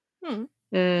göra.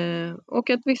 Och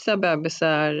att vissa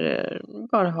bebisar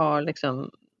bara har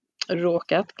liksom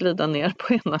råkat glida ner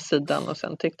på ena sidan och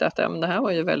sen tyckte att men det här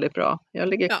var ju väldigt bra, jag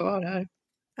ligger kvar här.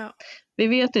 Ja. Vi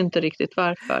vet inte riktigt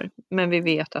varför, men vi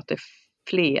vet att det är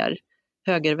fler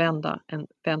högervända än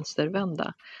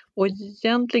vänstervända. Och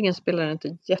egentligen spelar det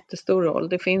inte jättestor roll.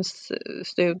 Det finns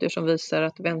studier som visar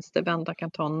att vänstervända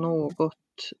kan ta något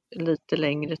lite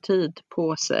längre tid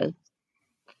på sig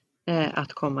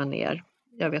att komma ner.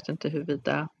 Jag vet inte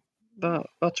huruvida.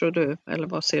 Vad tror du eller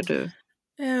vad ser du?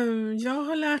 Jag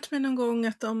har lärt mig någon gång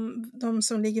att de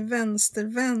som ligger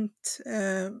vänstervänt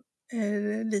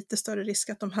är lite större risk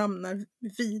att de hamnar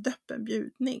vid öppen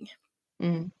bjudning.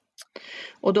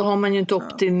 Och då har man ju inte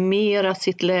optimerat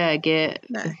sitt läge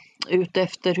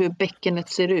utefter hur bäckenet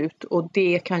ser ut. Och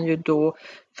det kan ju då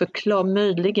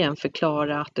möjligen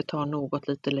förklara att det tar något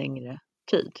lite längre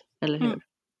tid. Eller hur?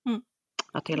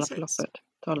 Att hela förloppet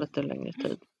tar lite längre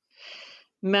tid.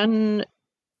 Men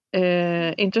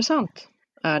intressant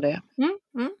är det.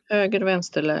 Höger- och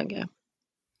vänsterläge.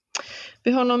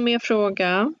 Vi har någon mer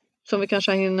fråga som vi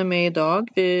kanske hinner med idag.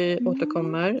 Vi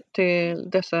återkommer till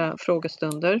dessa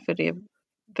frågestunder för det är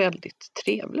väldigt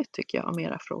trevligt tycker jag med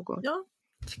era frågor. Ja,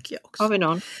 tycker jag också. Har vi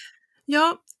någon?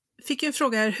 Ja, fick en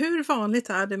fråga här. Hur vanligt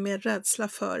är det med rädsla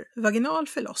för vaginal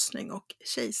förlossning och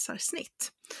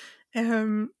kejsarsnitt?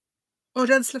 Och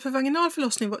rädsla för vaginal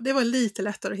förlossning, det var lite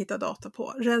lättare att hitta data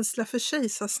på. Rädsla för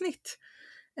kejsarsnitt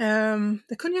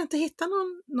Det kunde jag inte hitta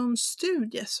någon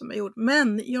studie som är gjord,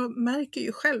 men jag märker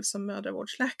ju själv som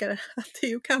mödravårdsläkare att det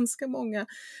är ju ganska många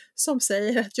som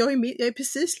säger att jag är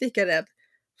precis lika rädd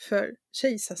för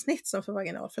kejsarsnitt som för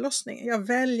vaginalförlossning. Jag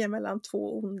väljer mellan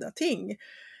två onda ting.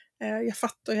 Jag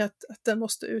fattar ju att den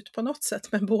måste ut på något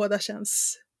sätt, men båda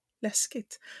känns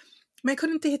läskigt. Men jag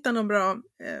kunde inte hitta någon bra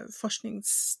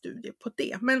forskningsstudie på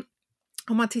det. Men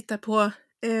om man tittar på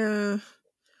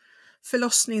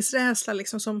förlossningsrädsla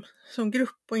liksom som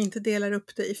grupp och inte delar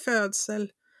upp det i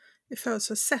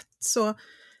födselsätt, så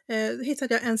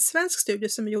hittade jag en svensk studie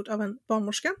som är gjord av en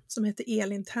barnmorska som heter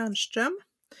Elin Ternström.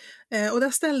 Och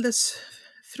där ställdes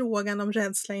frågan om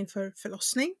rädsla inför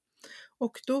förlossning.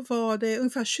 Och då var det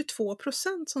ungefär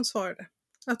 22% som svarade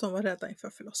att de var rädda inför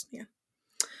förlossningen.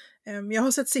 Jag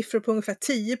har sett siffror på ungefär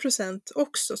 10%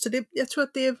 också, så jag tror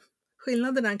att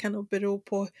skillnaden kan nog bero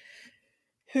på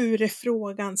hur är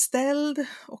frågan ställd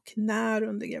och när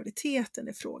under graviditeten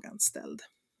är frågan ställd.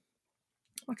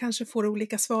 Man kanske får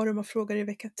olika svar om man frågar i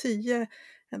vecka 10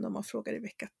 än om man frågar i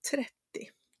vecka 30,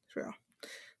 tror jag.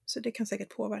 Så det kan säkert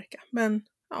påverka. Men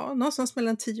ja, någonstans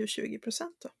mellan 10 och 20%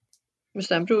 då. Men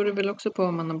sen beror det väl också på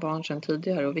om man har barn sedan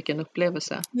tidigare och vilken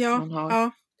upplevelse man har.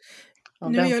 Ja.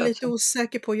 Nu är jag lite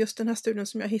osäker på just den här studien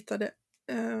som jag hittade.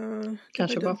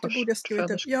 Kanske bara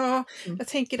förstföderskor. Ja, jag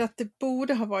tänker att det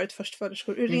borde ha varit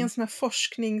förstföderskor. Ur ren sån här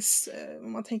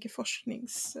om man tänker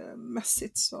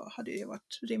forskningsmässigt så hade det ju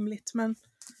varit rimligt. Men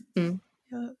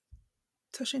jag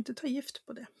törs inte ta gift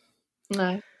på det.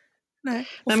 Nej.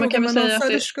 Och man kan väl säga att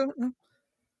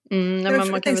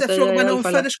man kan säga frågar man om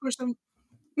föderskor som...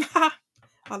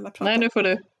 Alla pratar. Nej, nu får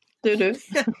du. Du.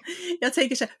 Jag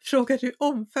tänker så här, frågar du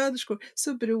om föderskor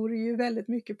så beror det ju väldigt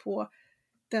mycket på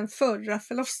den förra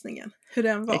förlossningen, hur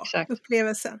den var, exakt.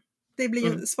 Upplevelsen. Det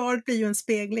blir svaret blir ju en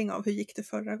spegling av hur gick det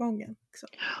förra gången.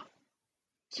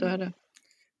 Så är det.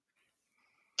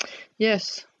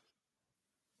 Yes.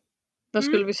 Vad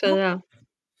skulle vi säga? Ja.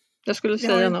 Jag skulle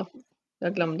säga något.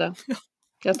 Jag glömde. Ja.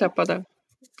 Jag tappade.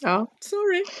 Ja.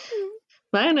 Sorry.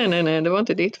 Nej, det var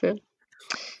inte ditt fel.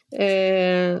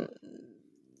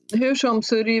 Hur som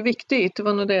så är det ju viktigt, det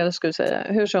var nog det jag skulle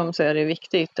säga. Hur som så är det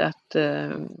viktigt att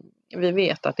vi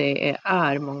vet att det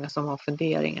är många som har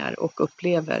funderingar och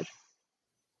upplever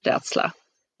rädsla.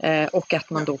 Och att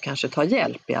man då kanske tar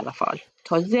hjälp i alla fall.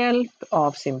 Ta hjälp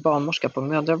av sin barnmorska på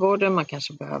mödravården. Man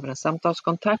kanske behöver en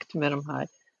samtalskontakt med de här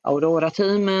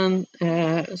Aurora-teamen.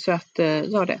 Så att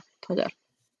gör det, ta hjälp.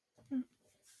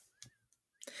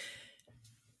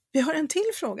 Vi har en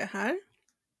till fråga här.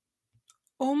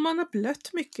 Om man har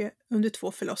blött mycket under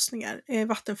 2 förlossningar, är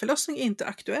vattenförlossning inte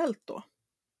aktuellt då?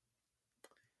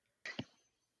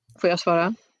 Får jag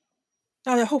svara?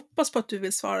 Ja, jag hoppas på att du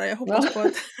vill svara. Jag hoppas på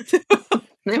att...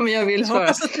 Nej, men jag vill svara. Jag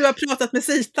hoppas att du har pratat med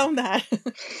Sita om det här.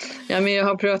 Ja, men jag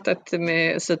har pratat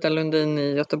med Sita Lundin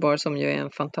i Göteborg som ju är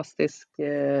en fantastisk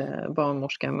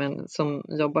barnmorska men som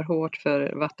jobbar hårt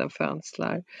för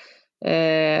vattenfödslar.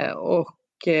 Och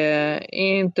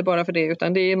inte bara för det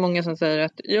utan det är många som säger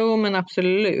att jo men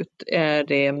absolut är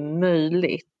det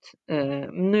möjligt.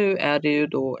 Nu är det ju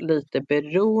då lite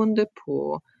beroende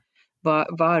på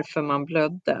varför man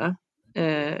blödde.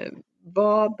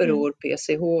 Vad beror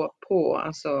PCH på,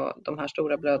 alltså de här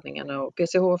stora blödningarna, och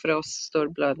PCH för oss, stor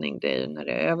blödning, det är ju när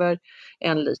det är över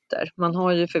 1 liter. Man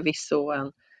har ju förvisso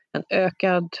en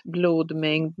ökad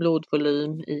blodmängd,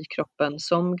 blodvolym i kroppen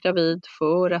som gravid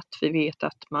för att vi vet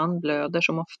att man blöder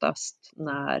som oftast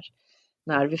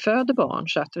när vi föder barn,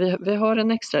 så att vi har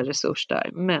en extra resurs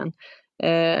där. Men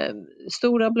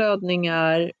stora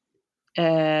blödningar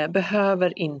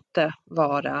behöver inte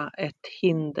vara ett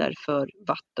hinder för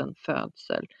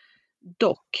vattenfödsel.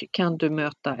 Dock kan du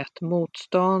möta ett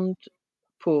motstånd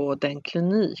på den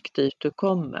klinik dit du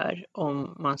kommer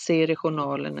om man ser i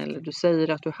journalen eller du säger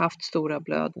att du haft stora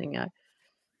blödningar.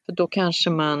 För då kanske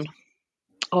man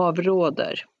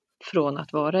avråder från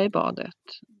att vara i badet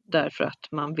därför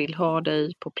att man vill ha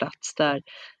dig på plats där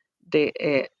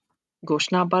det går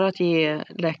snabbare att ge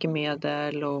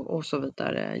läkemedel och så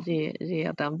vidare,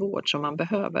 ge den vård som man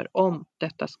behöver om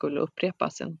detta skulle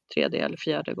upprepas en 3:e eller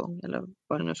 4:e gång eller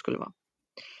vad det nu skulle vara.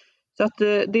 Så att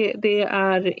det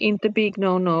är inte big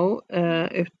no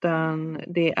utan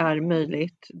det är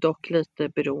möjligt, dock lite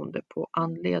beroende på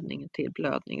anledningen till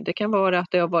blödning. Det kan vara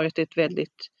att det har varit ett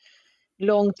väldigt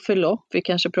långt förlopp. Vi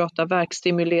kanske pratar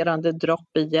värkstimulerande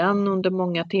dropp igen under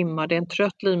många timmar. Det är en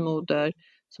trött livmoder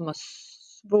som har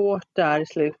svårt där i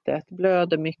slutet,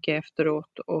 blöder mycket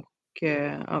efteråt och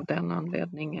av den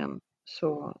anledningen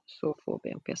så får vi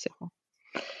en PCH.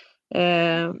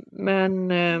 Men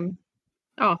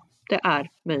ja, det är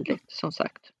möjligt som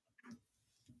sagt.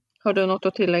 Har du något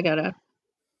att tillägga där?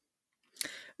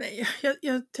 Nej,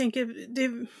 jag tänker,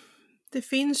 det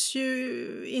finns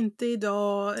ju inte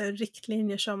idag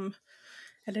riktlinjer som,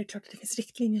 eller det är klart att det finns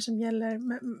riktlinjer som gäller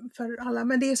för alla,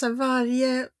 men det är så här,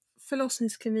 varje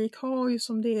förlossningsklinik har ju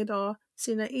som det är idag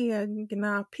sina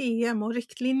egna PM och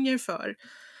riktlinjer för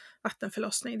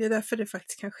vattenförlossning. Det är därför det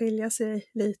faktiskt kan skilja sig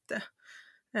lite.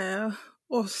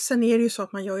 Och sen är det ju så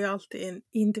att man gör ju alltid en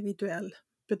individuell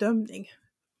bedömning.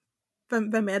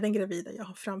 Vem är den gravida jag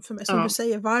har framför mig? Som du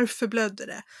säger, varför blödde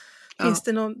det? Finns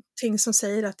det någonting som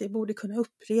säger att det borde kunna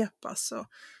upprepas? Och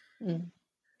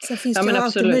sen finns det ju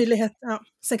alltid möjlighet,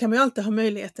 sen kan man ju alltid ha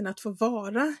möjligheten att få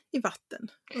vara i vatten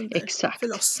under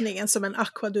förlossningen som en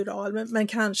aquadural, men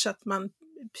kanske att man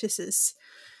precis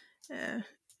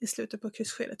i slutet på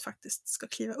kryssskedet faktiskt ska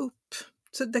kliva upp.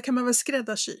 Så där kan man väl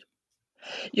skräddarsy.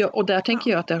 Ja, och där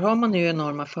tänker jag att där har man ju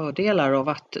enorma fördelar av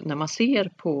att när man ser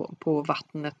på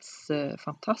vattnets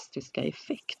fantastiska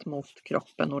effekt mot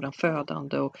kroppen och den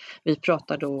födande, och vi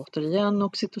pratar då återigen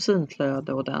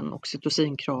oxytocinflöde och den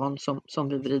oxytocinkran som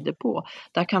vi vrider på.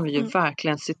 Där kan vi ju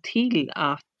verkligen se till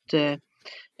att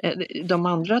de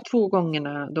andra 2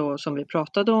 gångerna då som vi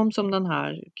pratade om, som den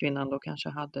här kvinnan då kanske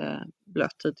hade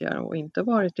blött tidigare och inte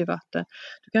varit i vatten.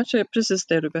 Du kanske är precis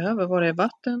det du behöver, vara i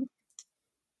vatten.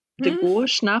 Det går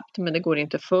snabbt, men det går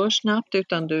inte för snabbt,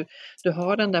 utan du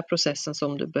har den där processen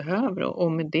som du behöver,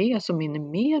 och med det så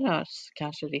minimeras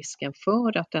kanske risken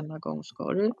för att denna gång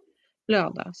ska du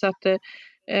blöda. Så att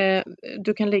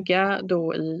du kan ligga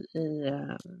då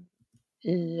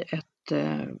i ett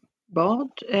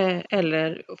bad,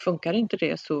 eller funkar inte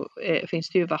det så finns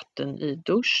det ju vatten i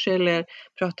dusch, eller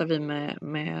pratar vi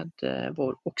med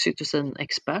vår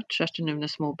oxytocinexpert Kerstin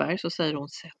Nunes Moberg, så säger hon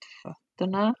sätt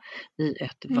fötterna i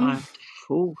ett varmt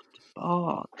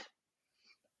fotbad.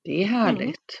 Det är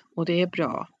härligt och det är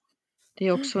bra. Det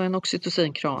är också en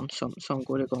oxytocinkran som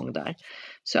går igång där.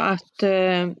 Så att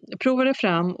prova det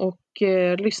fram och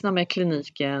lyssna med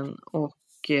kliniken och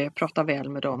prata väl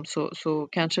med dem, så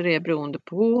kanske det är beroende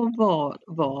på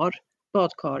var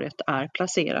badkaret är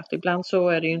placerat. Ibland så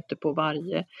är det ju inte på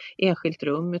varje enskilt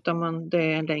rum, utan det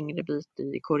är en längre bit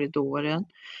i korridoren,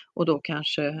 och då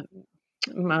kanske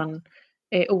man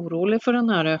är orolig för den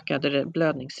här ökade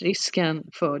blödningsrisken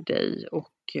för dig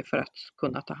och för att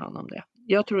kunna ta hand om det.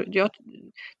 Jag tror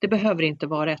det behöver inte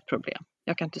vara ett problem.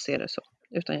 Jag kan inte se det så,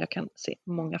 utan jag kan se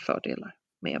många fördelar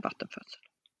med vattenfödsel.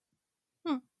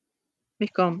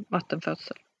 Mycket om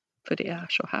vattenfödsel, för det är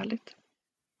så härligt.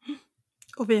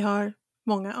 Och vi har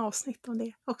många avsnitt om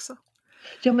det också.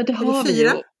 Ja, men det har vi ju.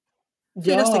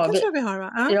 4 stycken tror jag vi har,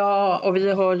 va? Ja, och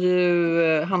vi har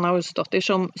ju Hanna Ulsdotter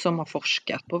som har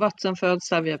forskat på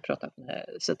vattenfödsel. Vi har pratat med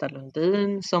Sita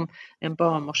Lundin som en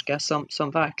barnmorska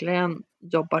som verkligen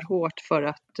jobbar hårt för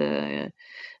att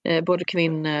både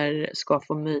kvinnor ska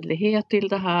få möjlighet till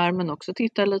det här, men också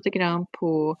titta lite grann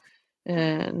på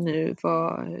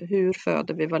hur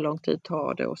föder vi, vad lång tid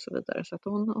tar det och så vidare. Så att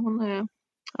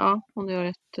hon gör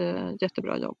ett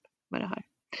jättebra jobb med det här.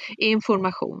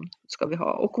 Information ska vi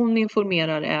ha, och hon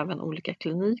informerar även olika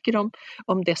kliniker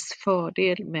om dess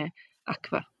fördel med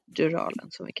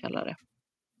aquaduralen, som vi kallar det.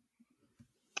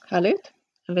 Härligt,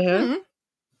 eller hur?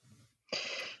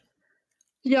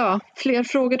 Ja, fler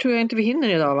frågor tror jag inte vi hinner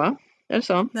idag, va? Är det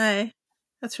så? Nej,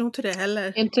 jag tror inte det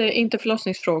heller. Inte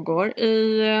förlossningsfrågor.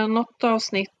 I något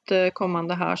avsnitt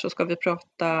kommande här så ska vi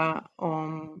prata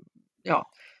om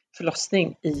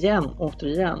förlossning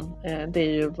återigen. Det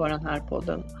är ju vad den här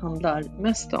podden handlar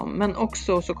mest om. Men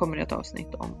också så kommer det ett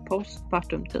avsnitt om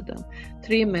postpartumtiden.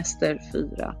 Trimester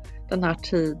 4. Den här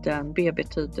tiden,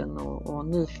 BB-tiden och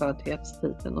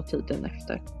nyföddhetstiden och tiden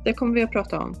efter. Det kommer vi att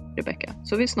prata om, Rebecka.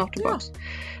 Så vi är snart tillbaka.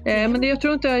 Ja. Men jag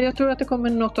tror att det kommer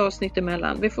något avsnitt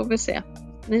emellan. Vi får väl se.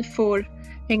 Ni får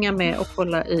hänga med och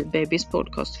hålla i Babys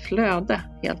podcast flöde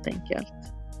helt enkelt.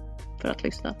 För att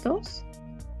lyssna till oss.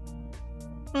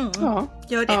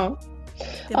 Gör det. Ja,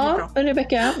 det blir bra.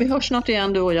 Rebecka, vi hörs snart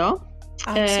igen, du och jag.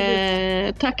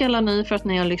 Absolut. Tack alla ni för att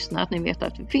ni har lyssnat. Ni vet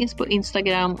att vi finns på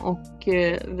Instagram, och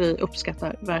vi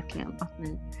uppskattar verkligen att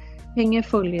ni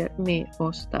följer med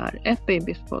oss där. Ett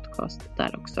Babys podcast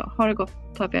där också. Ha det gott,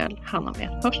 ta väl hand om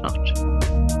er. Hörs snart.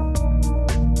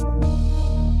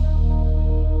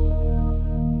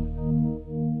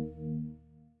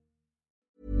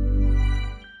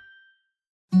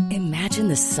 Imagine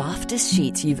the softest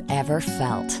sheets you've ever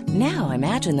felt. Now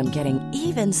imagine them getting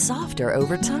even softer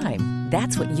over time.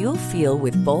 That's what you'll feel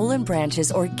with Boll &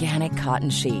 Branch's organic cotton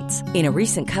sheets. In a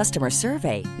recent customer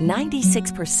survey,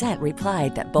 96%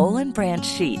 replied that Boll & Branch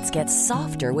sheets get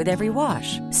softer with every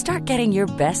wash. Start getting your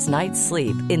best night's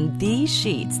sleep in these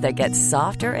sheets that get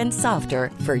softer and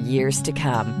softer for years to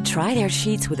come. Try their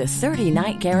sheets with a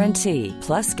 30-night guarantee.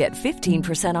 Plus, get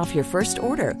 15% off your first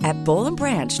order at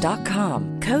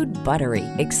bollandbranch.com. Code BUTTERY.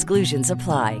 Exclusions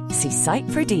apply. See site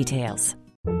for details.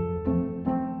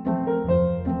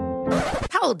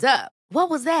 Hold up. What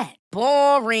was that?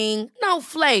 Boring. No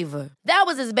flavor. That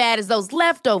was as bad as those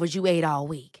leftovers you ate all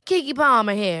week. Keke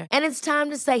Palmer here, and it's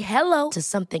time to say hello to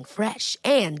something fresh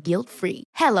and guilt-free.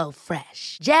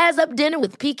 HelloFresh. Jazz up dinner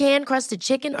with pecan-crusted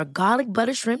chicken or garlic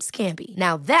butter shrimp scampi.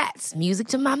 Now that's music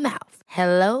to my mouth.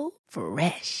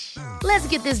 HelloFresh. Let's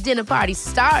get this dinner party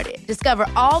started. Discover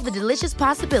all the delicious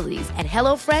possibilities at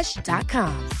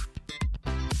HelloFresh.com.